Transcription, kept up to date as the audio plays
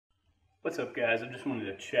What's up, guys? I just wanted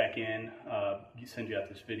to check in, send you out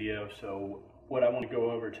this video. So what I want to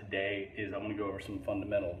go over today is I want to go over some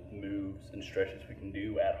fundamental moves and stretches we can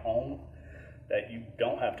do at home that you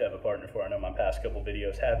don't have to have a partner for. I know my past couple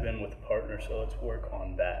videos have been with a partner, so let's work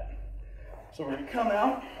on that. So we're going to come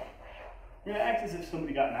out. We're going to act as if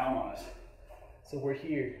somebody got out on us. So we're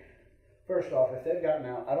here. First off, if they've gotten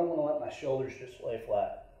out, I don't want to let my shoulders just lay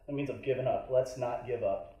flat. That means I'm giving up. Let's not give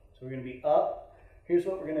up. So we're going to be up. Here's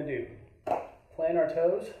what we're going to do. Plant our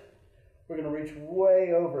toes. We're going to reach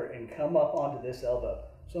way over and come up onto this elbow.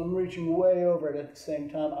 So I'm reaching way over it at the same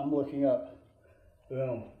time I'm looking up.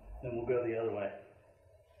 Boom. Then we'll go the other way.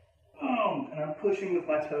 Boom. And I'm pushing with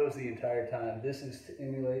my toes the entire time. This is to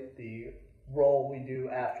emulate the roll we do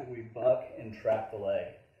after we buck and trap the leg.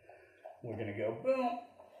 We're going to go boom,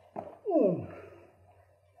 boom,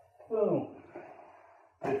 boom.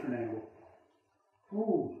 Different angle.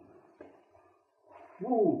 Woo.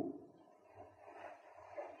 Woo.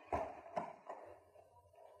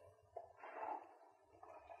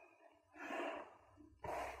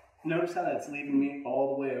 Notice how that's leaving me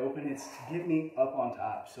all the way open. It's to get me up on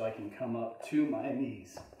top so I can come up to my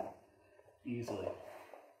knees easily.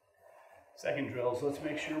 Second drills, let's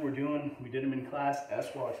make sure we did them in class,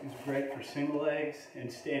 S-walks. These are great for single legs and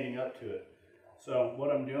standing up to it. So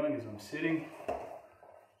what I'm doing is I'm sitting,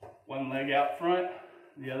 one leg out front,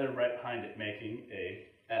 the other right behind it, making a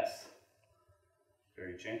S.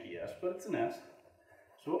 Very janky S, but it's an S.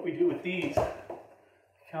 So what we do with these,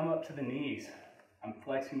 come up to the knees. I'm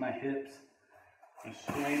flexing my hips and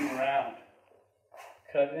swing around.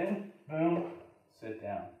 Cut in, boom, sit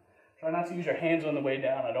down. Try not to use your hands on the way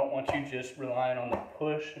down. I don't want you just relying on the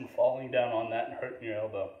push and falling down on that and hurting your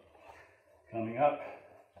elbow. Coming up,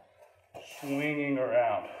 swinging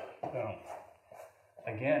around, boom.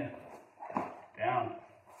 Again, down,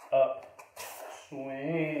 up,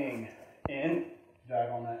 swing, in,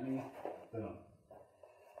 dive on that knee, boom.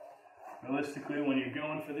 Realistically, when you're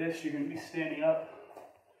going for this, you're going to be standing up.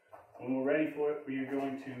 When we're ready for it, you're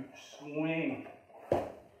going to swing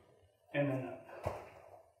and then up.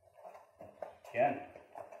 Again,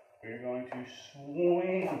 we're going to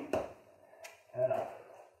swing and up.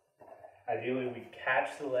 Ideally, we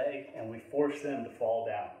catch the leg and we force them to fall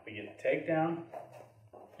down. We get the takedown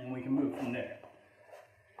and we can move from there.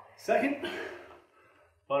 Second,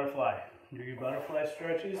 butterfly. Do your butterfly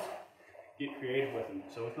stretches. Get creative with them.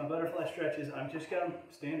 So with my butterfly stretches, I've just got them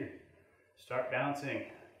standard. Start bouncing.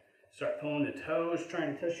 Start pulling the toes,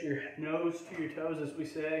 trying to touch your nose to your toes, as we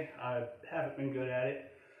say. I haven't been good at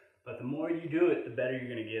it, but the more you do it, the better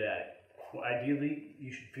you're going to get at it. Well, ideally,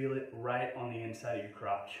 you should feel it right on the inside of your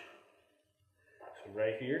crotch. So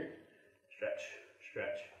right here, stretch,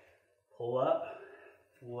 stretch. Pull up,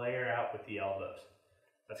 flare out with the elbows.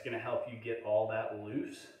 That's going to help you get all that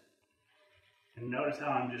loose. And notice how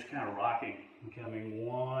I'm just kind of rocking, becoming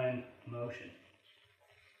one motion.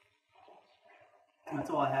 That's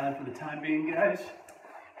all I had for the time being, guys.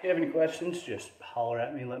 If you have any questions, just holler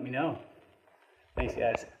at me and let me know. Thanks,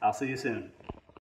 guys. I'll see you soon.